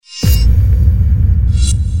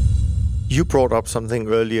You brought up something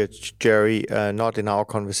earlier, Jerry, not in our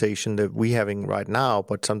conversation that we're having right now,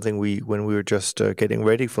 but something when we were just getting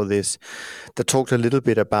ready for this, that talked a little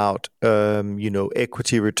bit about,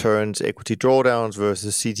 equity returns, equity drawdowns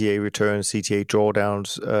versus CTA returns, CTA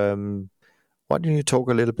drawdowns. Why don't you talk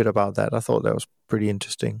a little bit about that? I thought that was pretty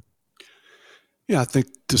interesting. Yeah, I think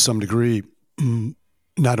to some degree,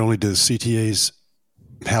 not only do the CTAs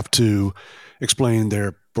have to explain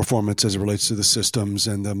their performance as it relates to the systems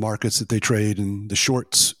and the markets that they trade and the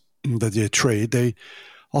shorts that they trade, they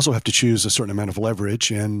also have to choose a certain amount of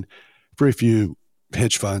leverage. And very few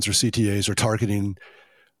hedge funds or CTAs are targeting,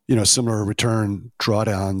 similar return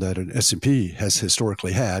drawdown that an S&P has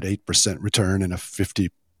historically had, 8% return and a 50+%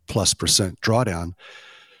 drawdown.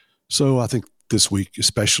 So I think this week,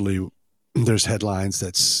 especially, there's headlines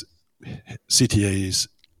that CTAs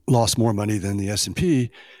lost more money than the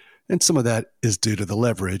S&P, and some of that is due to the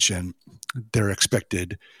leverage and their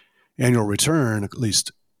expected annual return, at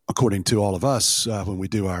least according to all of us, when we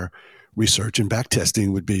do our research and back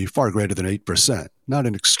testing, would be far greater than 8%. Not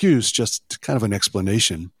an excuse, just kind of an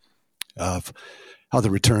explanation of how the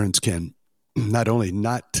returns can not only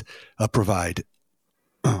not provide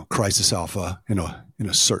crisis alpha in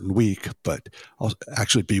a certain week, but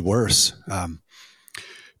actually be worse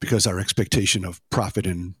because our expectation of profit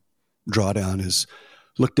and drawdown is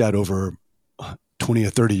looked at over 20 or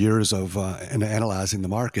 30 years of analyzing the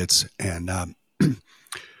markets, and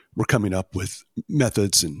we're coming up with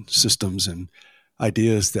methods and systems and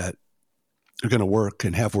ideas that are going to work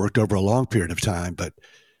and have worked over a long period of time, but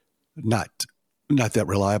not that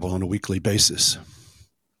reliable on a weekly basis.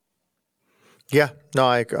 Yeah, no,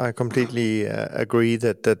 I completely agree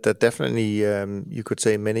that definitely you could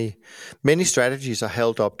say many strategies are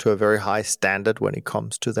held up to a very high standard when it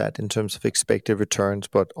comes to that in terms of expected returns,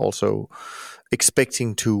 but also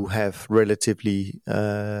expecting to have relatively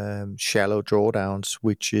shallow drawdowns,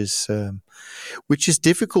 which is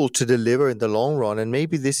difficult to deliver in the long run. And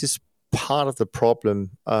maybe this is part of the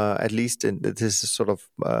problem, at least this is sort of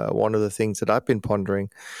one of the things that I've been pondering.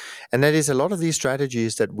 And that is a lot of these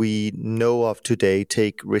strategies that we know of today,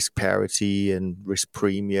 take risk parity and risk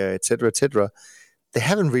premia, et cetera, they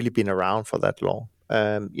haven't really been around for that long,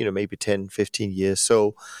 maybe 10, 15 years.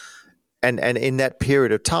 So, and in that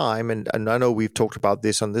period of time, and I know we've talked about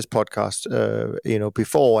this on this podcast,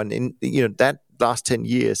 before, and in, that last 10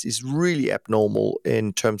 years is really abnormal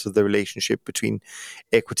in terms of the relationship between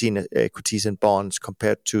equities and bonds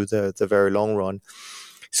compared to the very long run.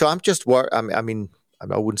 So I'm just worried. I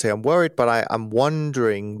wouldn't say I'm worried, but I'm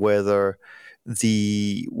wondering whether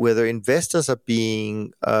investors are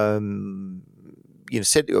being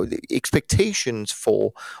set expectations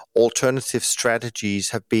for alternative strategies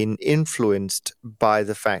have been influenced by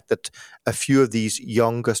the fact that a few of these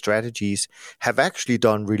younger strategies have actually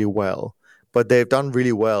done really well. But they've done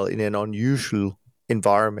really well in an unusual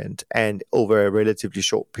environment and over a relatively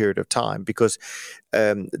short period of time, because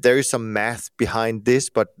there is some math behind this,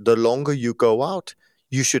 but the longer you go out,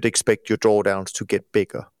 you should expect your drawdowns to get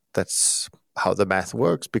bigger. That's how the math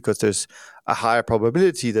works, because there's a higher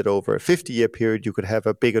probability that over a 50-year period, you could have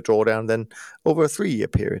a bigger drawdown than over a 3-year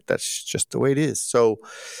period. That's just the way it is. So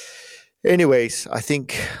anyways, I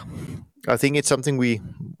think it's something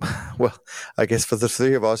I guess for the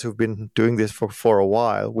three of us who've been doing this for a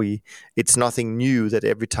while, it's nothing new that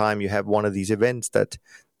every time you have one of these events that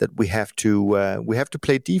we have to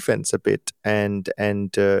play defense a bit and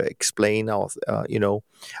explain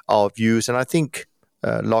our views. And I think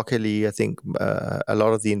luckily, a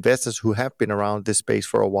lot of the investors who have been around this space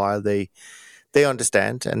for a while, they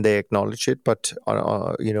understand and they acknowledge it. But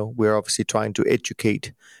we're obviously trying to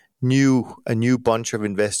educate a new bunch of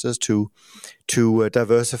investors to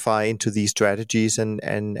diversify into these strategies, and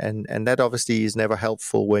that obviously is never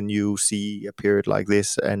helpful when you see a period like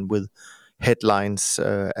this and with headlines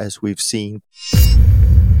as we've seen.